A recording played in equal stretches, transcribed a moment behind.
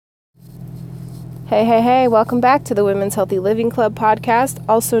Hey, welcome back to the Women's Healthy Living Club podcast,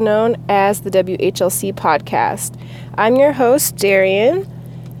 also known as the WHLC podcast. I'm your host, Darian.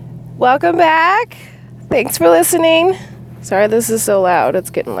 Welcome back. Thanks for listening. Sorry this is so loud. It's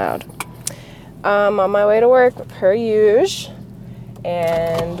getting loud. I'm on my way to work, per usual,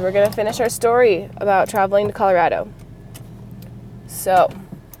 and we're going to finish our story about traveling to Colorado. So,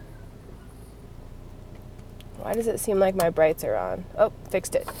 why does it seem like my brights are on? Oh,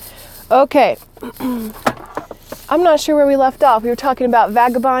 fixed it. Okay, I'm not sure where we left off. We were talking about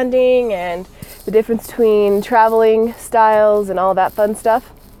vagabonding and the difference between traveling styles and all that fun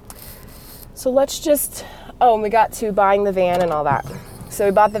stuff. So we got to buying the van and all that. So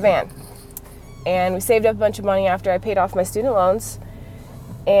we bought the van and we saved up a bunch of money after I paid off my student loans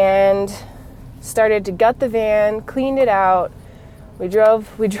and started to gut the van, cleaned it out. We drove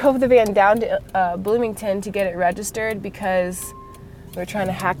the van down to Bloomington to get it registered because we were trying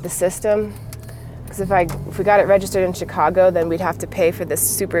to hack the system, because if we got it registered in Chicago, then we'd have to pay for this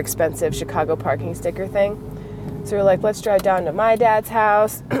super expensive Chicago parking sticker thing. So we're like, let's drive down to my dad's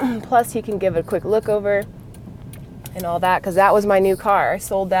house, plus he can give it a quick look over and all that, because that was my new car. I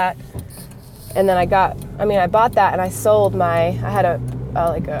sold that, and then I bought that and I sold I had a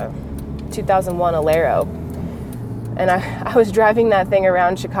 2001 Alero, and I was driving that thing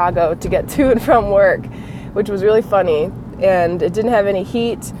around Chicago to get to and from work, which was really funny. And it didn't have any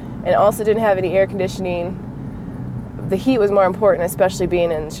heat, and it also didn't have any air conditioning. The heat was more important, especially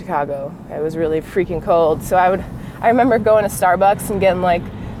being in Chicago. It was really freaking cold. So I remember going to Starbucks and getting like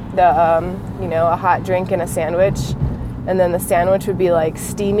a hot drink and a sandwich, and then the sandwich would be like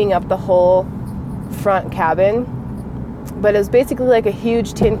steaming up the whole front cabin. But it was basically like a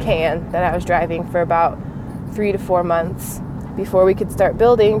huge tin can that I was driving for about 3 to 4 months before we could start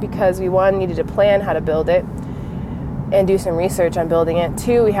building, because we needed to plan how to build it and do some research on building it.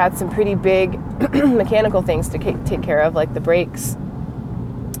 2, we had some pretty big mechanical things to take care of, like the brakes.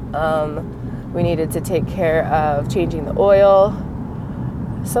 We needed to take care of changing the oil.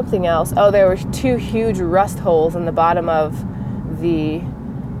 Something else. Oh, there were 2 huge rust holes in the bottom of the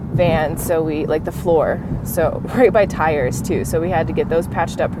van, so the floor, so right by tires too. So we had to get those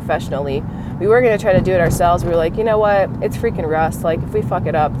patched up professionally. We were going to try to do it ourselves. We were like, you know what? It's freaking rust. Like, if we fuck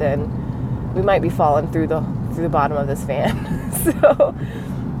it up, then we might be falling through the bottom of this van. So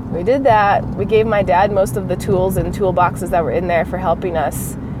we did that. We gave my dad most of the tools and toolboxes that were in there for helping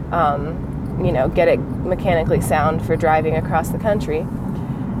us, get it mechanically sound for driving across the country.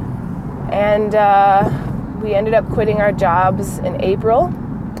 And we ended up quitting our jobs in April,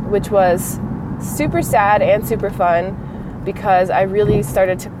 which was super sad and super fun, because I really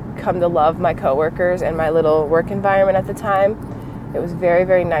started to come to love my coworkers and my little work environment at the time. It was a very,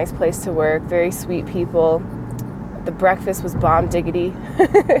 very nice place to work, very sweet people. The breakfast was bomb diggity.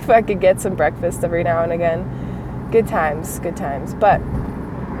 If I could get some breakfast every now and again. Good times. But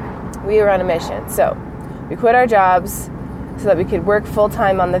we were on a mission. So we quit our jobs so that we could work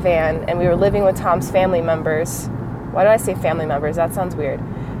full-time on the van, and we were living with Tom's family members. Why did I say family members? That sounds weird.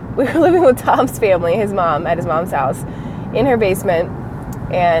 We were living with Tom's family, his mom, at his mom's house, in her basement.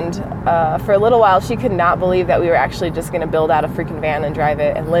 And for a little while, she could not believe that we were actually just going to build out a freaking van and drive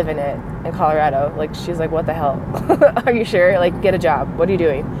it and live in it in Colorado. Like, she's like, what the hell? Are you sure? Like, get a job. What are you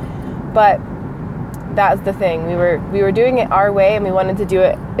doing? But that's the thing. We were doing it our way, and we wanted to do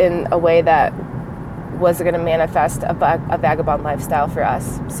it in a way that was going to manifest a vagabond lifestyle for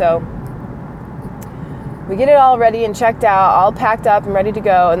us. So we get it all ready and checked out, all packed up and ready to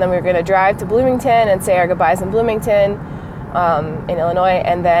go. And then we were going to drive to Bloomington and say our goodbyes in Bloomington, in Illinois,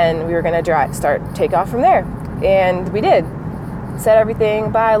 and then we were going to take off from there. And we did. Said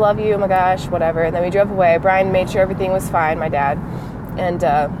everything, bye, love you, oh my gosh, whatever. And then we drove away. Brian made sure everything was fine, my dad. And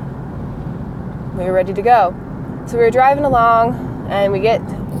we were ready to go. So we were driving along, and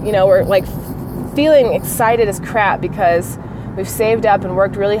we're like feeling excited as crap, because we've saved up and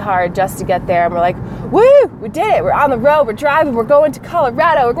worked really hard just to get there. And we're like, woo, we did it. We're on the road. We're driving. We're going to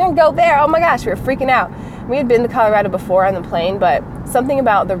Colorado. We're going to go there. Oh my gosh, we were freaking out. We had been to Colorado before on the plane, but something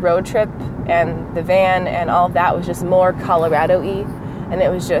about the road trip and the van and all of that was just more Colorado-y. And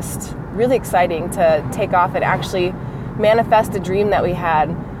it was just really exciting to take off and actually manifest a dream that we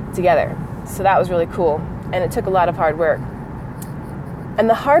had together. So that was really cool. And it took a lot of hard work. And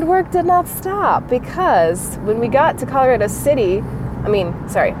the hard work did not stop, because when we got to when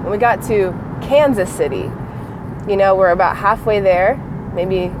we got to Kansas City, we're about halfway there,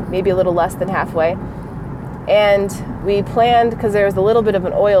 maybe a little less than halfway. And we planned, because there was a little bit of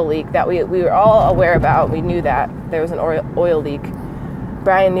an oil leak that we were all aware about. We knew that there was an oil leak.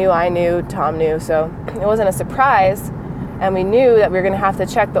 Brian knew, I knew, Tom knew, so it wasn't a surprise. And we knew that we were going to have to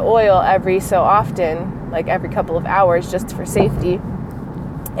check the oil every so often, like every couple of hours, just for safety.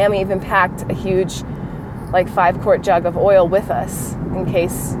 And we even packed a huge, like 5-quart jug of oil with us in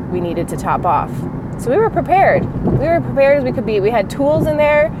case we needed to top off. So we were prepared. We were prepared as we could be. We had tools in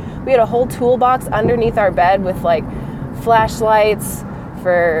there. We had a whole toolbox underneath our bed with like flashlights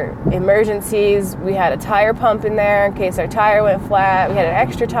for emergencies. We had a tire pump in there in case our tire went flat. We had an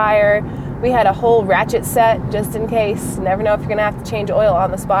extra tire. We had a whole ratchet set just in case. Never know if you're gonna have to change oil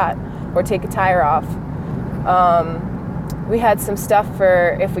on the spot or take a tire off. We had some stuff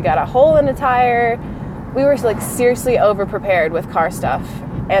for if we got a hole in a tire. We were like seriously over prepared with car stuff.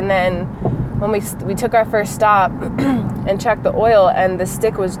 And then when we took our first stop and checked the oil, and the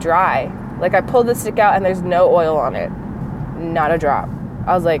stick was dry. Like I pulled the stick out and there's no oil on it. Not a drop.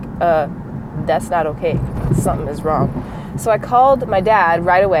 I was like, that's not okay. Something is wrong. So I called my dad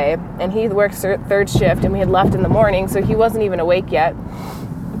right away, and he works third shift, and we had left in the morning, so he wasn't even awake yet.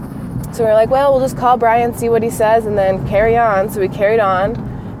 So we were like, well, we'll just call Brian, see what he says, and then carry on. So we carried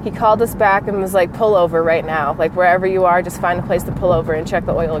on. He called us back and was like, pull over right now. Like wherever you are, just find a place to pull over and check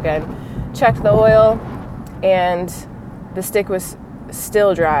the oil again. Checked the oil, and the stick was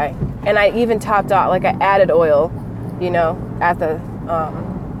still dry. And I even topped off, like I added oil,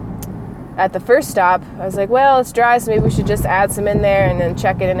 at the first stop. I was like, well, it's dry, so maybe we should just add some in there and then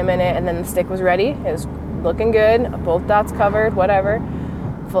check it in a minute. And then the stick was ready. It was looking good. Both dots covered, whatever,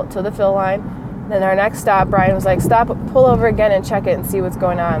 to the fill line. Then our next stop, Brian was like, stop, pull over again and check it and see what's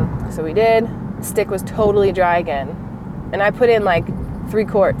going on. So we did. The stick was totally dry again. And I put in like 3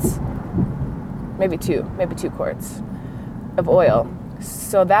 quarts, maybe two quarts of oil.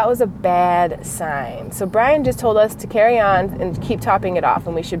 So that was a bad sign. So Brian just told us to carry on and keep topping it off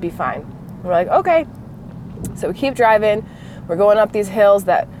and we should be fine. We're like, okay. So we keep driving. We're going up these hills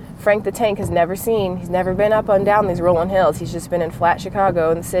that Frank the Tank has never seen. He's never been up and down these rolling hills. He's just been in flat Chicago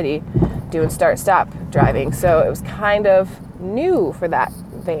in the city doing start-stop driving. So it was kind of new for that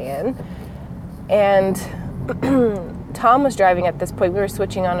van. And Tom was driving at this point. We were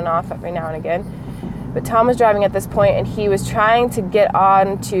switching on and off every now and again. But Tom was driving at this point, and he was trying to get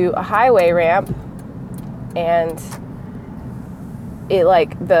onto a highway ramp, and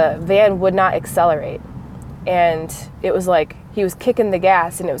the van would not accelerate. And it was like he was kicking the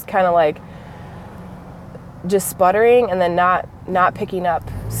gas, and it was kind of like just sputtering and then not picking up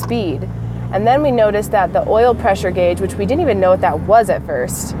speed. And then we noticed that the oil pressure gauge, which we didn't even know what that was at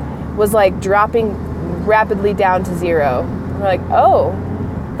first, was like dropping rapidly down to 0. We're like, oh,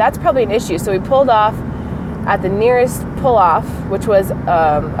 that's probably an issue. So we pulled off at the nearest pull-off, which was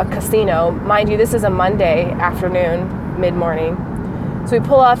a casino. Mind you, this is a Monday afternoon, mid-morning. So we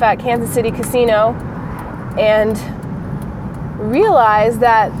pull off at Kansas City Casino and realize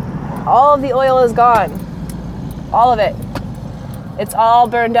that all of the oil is gone. All of it. It's all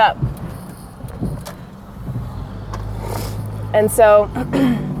burned up. And so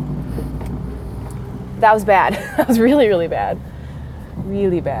that was bad. That was really, really bad.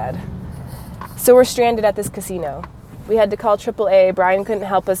 Really bad. So we're stranded at this casino. We had to call AAA. Brian couldn't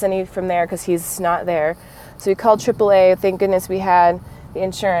help us any from there because he's not there. So we called AAA. Thank goodness we had the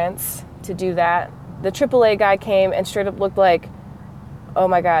insurance to do that. The AAA guy came and straight up looked like, oh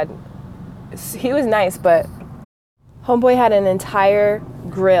my God. He was nice, but homeboy had an entire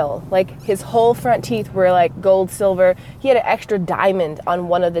grill. Like his whole front teeth were like gold, silver. He had an extra diamond on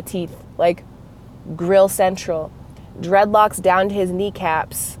one of the teeth, like grill central. Dreadlocks down to his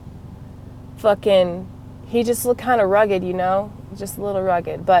kneecaps. He just looked kind of rugged, just a little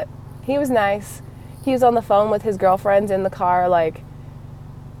rugged, but he was nice. He was on the phone with his girlfriends in the car, like,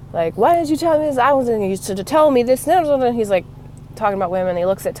 why didn't you tell me this? I wasn't used to tell me this. And he's like talking about women. He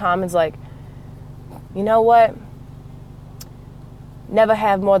looks at Tom and is like, you know what? Never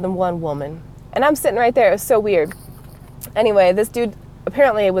have more than one woman. And I'm sitting right there. It was so weird. Anyway, this dude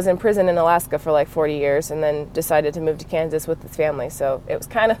apparently was in prison in Alaska for like 40 years and then decided to move to Kansas with his family. So it was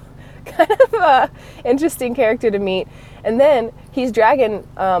kind of a interesting character to meet. And then he's dragging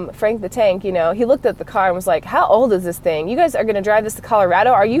Frank the Tank, he looked at the car and was like, how old is this thing? You guys are going to drive this to Colorado?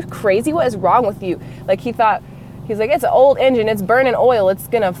 Are you crazy? What is wrong with you? Like he's like, it's an old engine. It's burning oil.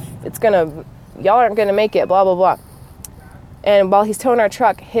 Y'all aren't going to make it, blah, blah, blah. And while he's towing our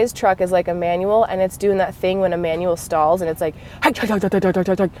truck, his truck is like a manual, and it's doing that thing when a manual stalls, and it's like,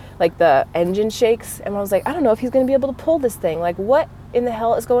 like the engine shakes. And I was like, I don't know if he's going to be able to pull this thing. Like, what in the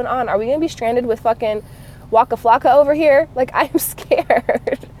hell is going on? Are we going to be stranded with fucking Waka Flocka over here? Like, I'm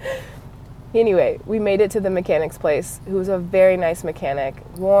scared. Anyway, we made it to the mechanic's place, who was a very nice mechanic.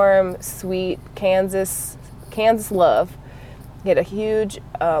 Warm, sweet, Kansas love. He had a huge,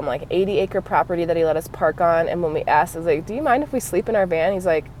 like 80-acre property that he let us park on. And when we asked, I was like, do you mind if we sleep in our van? He's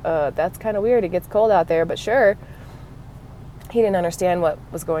like, that's kind of weird. It gets cold out there, but sure. He didn't understand what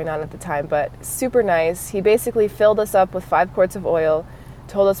was going on at the time, but super nice. He basically filled us up with 5 quarts of oil,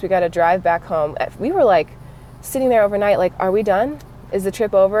 told us we got to drive back home. We were like sitting there overnight, like, are we done? Is the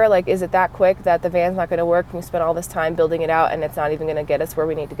trip over? Like, is it that quick that the van's not going to work and we spent all this time building it out and it's not even going to get us where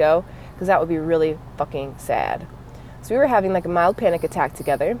we need to go? Because that would be really fucking sad. So we were having like a mild panic attack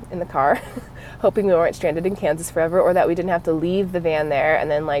together in the car, hoping we weren't stranded in Kansas forever, or that we didn't have to leave the van there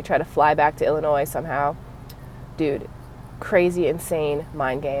and then like try to fly back to Illinois somehow. Dude, crazy, insane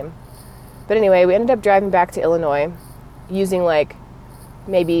mind game. But anyway, we ended up driving back to Illinois using like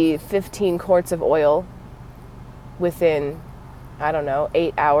maybe 15 quarts of oil within, I don't know,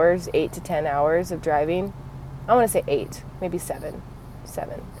 8 to 10 hours of driving. I want to say 8, maybe 7,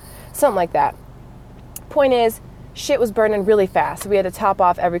 something like that. Point is, shit was burning really fast. So we had to top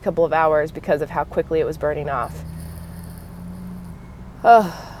off every couple of hours because of how quickly it was burning off.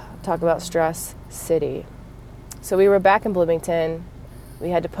 Oh, talk about stress city. So we were back in Bloomington. We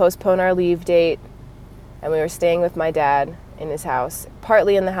had to postpone our leave date, and we were staying with my dad in his house,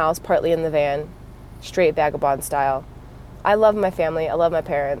 partly in the house, partly in the van, straight vagabond style. I love my family. I love my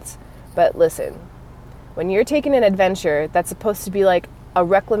parents. But listen, when you're taking an adventure that's supposed to be like a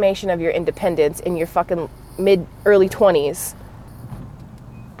reclamation of your independence in your fucking early 20s,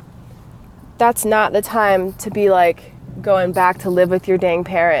 that's not the time to be like going back to live with your dang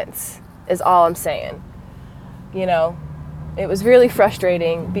parents, is all I'm saying. You know, it was really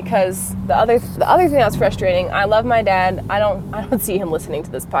frustrating because the other thing that was frustrating, I love my dad. I don't see him listening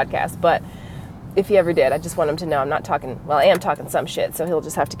to this podcast, but if he ever did, I just want him to know I'm not talking, well, I am talking some shit, so he'll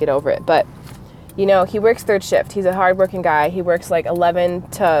just have to get over it. But you know, he works third shift. He's a hardworking guy. He works like 11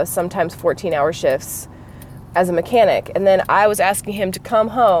 to sometimes 14-hour shifts as a mechanic. And then I was asking him to come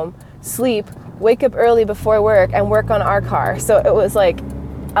home, sleep, wake up early before work, and work on our car. So it was like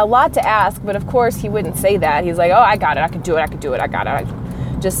a lot to ask, but of course he wouldn't say that. He's like, oh, I got it. I can do it. I got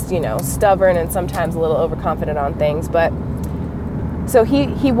it. Just, you know, stubborn and sometimes a little overconfident on things. But so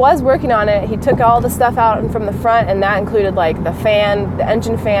he was working on it. He took all the stuff out from the front, and that included like the fan, the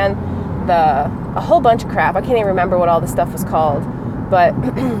engine fan, a whole bunch of crap. I can't even remember what all the stuff was called, but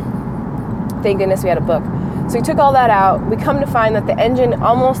thank goodness we had a book. So he took all that out. We come to find that the engine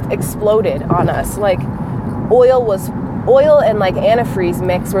almost exploded on us. Like oil and like antifreeze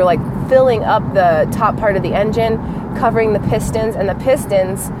mix were like filling up the top part of the engine, covering the pistons, and the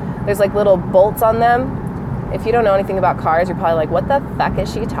pistons, there's like little bolts on them. If you don't know anything about cars, you're probably like, what the fuck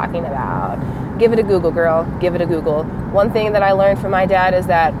is she talking about? Give it a Google, girl. Give it a Google. One thing that I learned from my dad is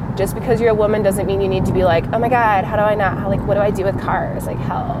that just because you're a woman doesn't mean you need to be like, oh my God, what do I do with cars? Like,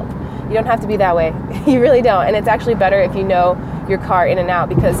 help. You don't have to be that way. You really don't. And it's actually better if you know your car in and out,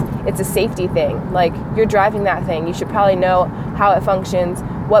 because it's a safety thing. Like, you're driving that thing. You should probably know how it functions,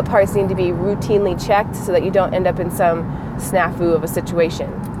 what parts need to be routinely checked so that you don't end up in some snafu of a situation.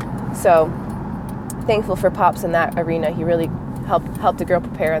 So thankful for Pops in that arena. He really helped a girl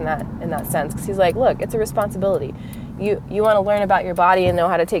prepare in that sense, because he's like, look, it's a responsibility. You want to learn about your body and know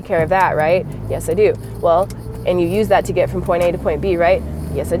how to take care of that, right? Yes, I do. Well, and you use that to get from point A to point B, right?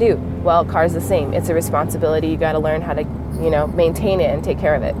 Yes, I do. Well, car's the same. It's a responsibility. You got to learn how to, maintain it and take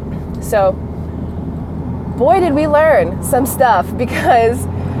care of it. So, boy, did we learn some stuff, because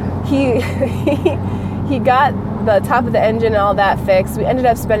he got the top of the engine and all that fixed. We ended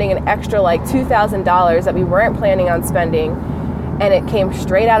up spending an extra like $2,000 that we weren't planning on spending, and it came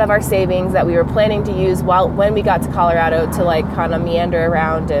straight out of our savings that we were planning to use when we got to Colorado to like kind of meander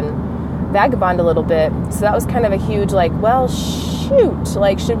around and vagabond a little bit. So that was kind of a huge like, well, shoot,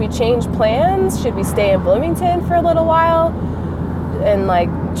 like, should we change plans? Should we stay in Bloomington for a little while and like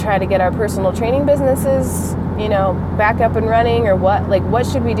try to get our personal training businesses, back up and running, or what? Like, what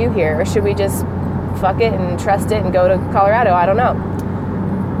should we do here? Or should we just fuck it and trust it and go to Colorado? I don't know.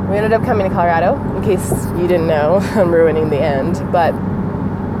 We ended up coming to Colorado, in case you didn't know. I'm ruining the end. But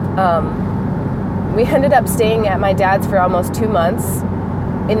we ended up staying at my dad's for almost 2 months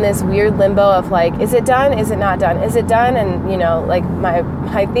in this weird limbo of like, is it done? Is it not done? Is it done? And,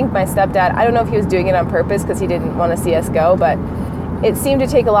 I think my stepdad, I don't know if he was doing it on purpose because he didn't want to see us go, but it seemed to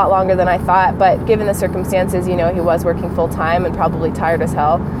take a lot longer than I thought. But given the circumstances, he was working full time and probably tired as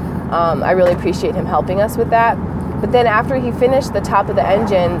hell. I really appreciate him helping us with that. But then after he finished the top of the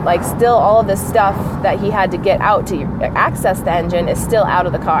engine, like, still all of this stuff that he had to get out to access the engine is still out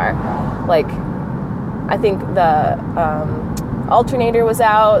of the car. Like, I think the alternator was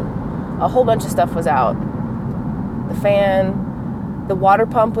out, a whole bunch of stuff was out. The fan, The water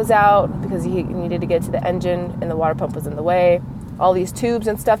pump was out because he needed to get to the engine and the water pump was in the way. All these tubes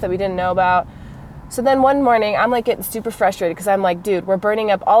and stuff that we didn't know about. So then one morning, I'm like getting super frustrated because I'm like, dude, we're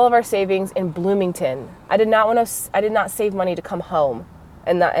burning up all of our savings in Bloomington. I did not save money to come home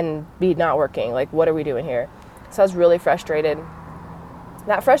and be not working. Like, what are we doing here? So I was really frustrated.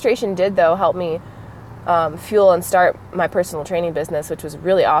 That frustration did, though, help me fuel and start my personal training business, which was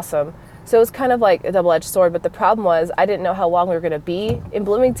really awesome. So it was kind of like a double-edged sword, but the problem was I didn't know how long we were going to be in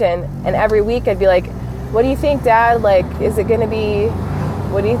Bloomington, and every week I'd be like, what do you think, Dad? Like, is it going to be,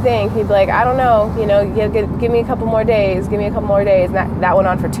 what do you think? He'd be like, I don't know, give me a couple more days, and that went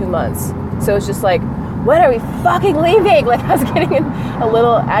on for 2 months. So it's just like, when are we fucking leaving? Like, I was getting a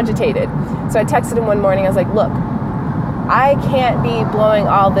little agitated. So I texted him one morning, I was like, look, I can't be blowing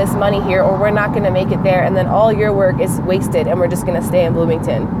all this money here, or we're not going to make it there, and then all your work is wasted, and we're just going to stay in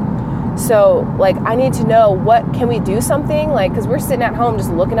Bloomington. So, like, I need to know, can we do something? Like, because we're sitting at home just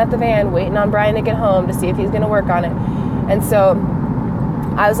looking at the van, waiting on Brian to get home to see if he's going to work on it. And so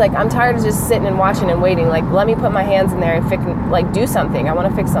I was like, I'm tired of just sitting and watching and waiting. Like, let me put my hands in there and do something. I want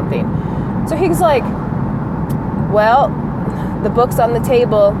to fix something. So he's like, well, the book's on the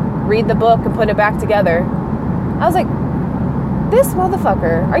table. Read the book and put it back together. I was like, this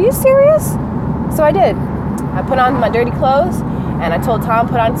motherfucker, are you serious? So I did. I put on my dirty clothes, and I told Tom,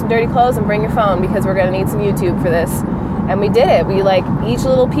 put on some dirty clothes and bring your phone because we're going to need some YouTube for this. And we did it. We each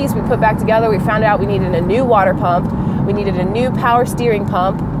little piece we put back together, we found out we needed a new water pump, we needed a new power steering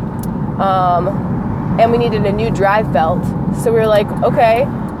pump, and we needed a new drive belt. So we were like, okay,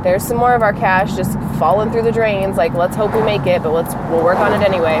 there's some more of our cash just falling through the drains. Like, let's hope we make it, but we'll work on it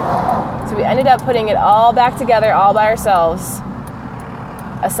anyway. So we ended up putting it all back together all by ourselves,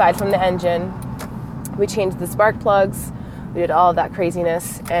 aside from the engine. We changed the spark plugs. We did all of that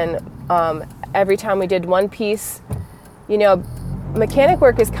craziness, and every time we did one piece, mechanic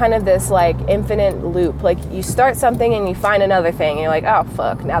work is kind of this like infinite loop. Like, you start something and you find another thing, and you're like, oh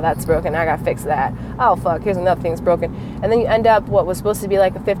fuck, now that's broken, now I gotta fix that. Oh fuck, here's another thing's broken. And then you end up, what was supposed to be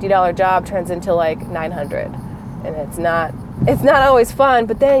like a $50 job turns into like $900. And it's not always fun,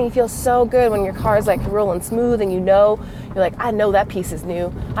 but then you feel so good when your car is like rolling smooth and you're like, I know that piece is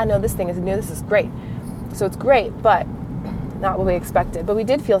new. I know this thing is new, this is great. So it's great, but not what we expected. But we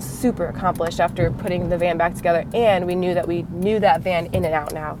did feel super accomplished after putting the van back together, and we knew that van in and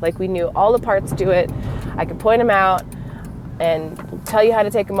out now. Like, we knew all the parts to it. I could point them out and tell you how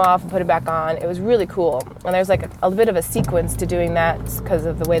to take them off and put it back on. It was really cool. And there's like a bit of a sequence to doing that because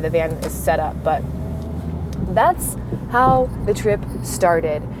of the way the van is set up. But that's how the trip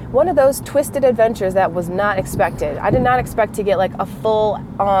started. One of those twisted adventures that was not expected. I did not expect to get like a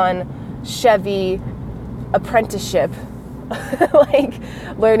full-on Chevy apprenticeship, like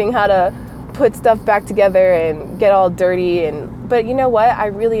learning how to put stuff back together and get all dirty. But you know what? I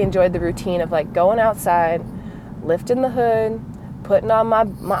really enjoyed the routine of like going outside, lifting the hood, putting on my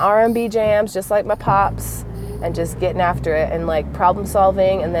R&B jams just like my pops, and just getting after it and like problem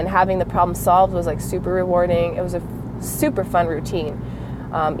solving, and then having the problem solved was like super rewarding. It was a super fun routine,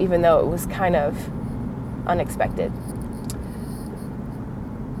 even though it was kind of unexpected.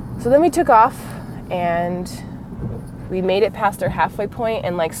 So then we took off, and we made it past our halfway point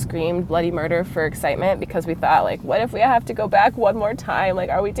and like screamed bloody murder for excitement, because we thought, like, what if we have to go back one more time? Like,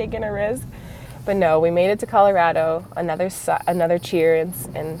 are we taking a risk? But no, we made it to Colorado, another cheer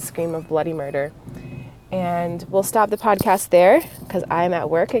and scream of bloody murder. And we'll stop the podcast there because I'm at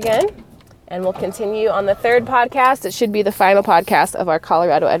work again. And we'll continue on the third podcast. It should be the final podcast of our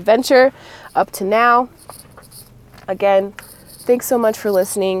Colorado adventure up to now. Again, thanks so much for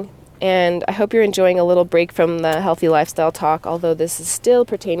listening. And I hope you're enjoying a little break from the healthy lifestyle talk, although this is still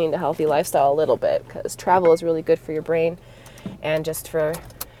pertaining to healthy lifestyle a little bit, because travel is really good for your brain and just for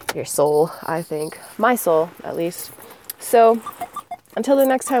your soul, I think. My soul, at least. So until the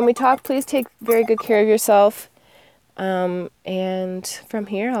next time we talk, please take very good care of yourself. And from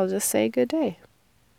here, I'll just say good day.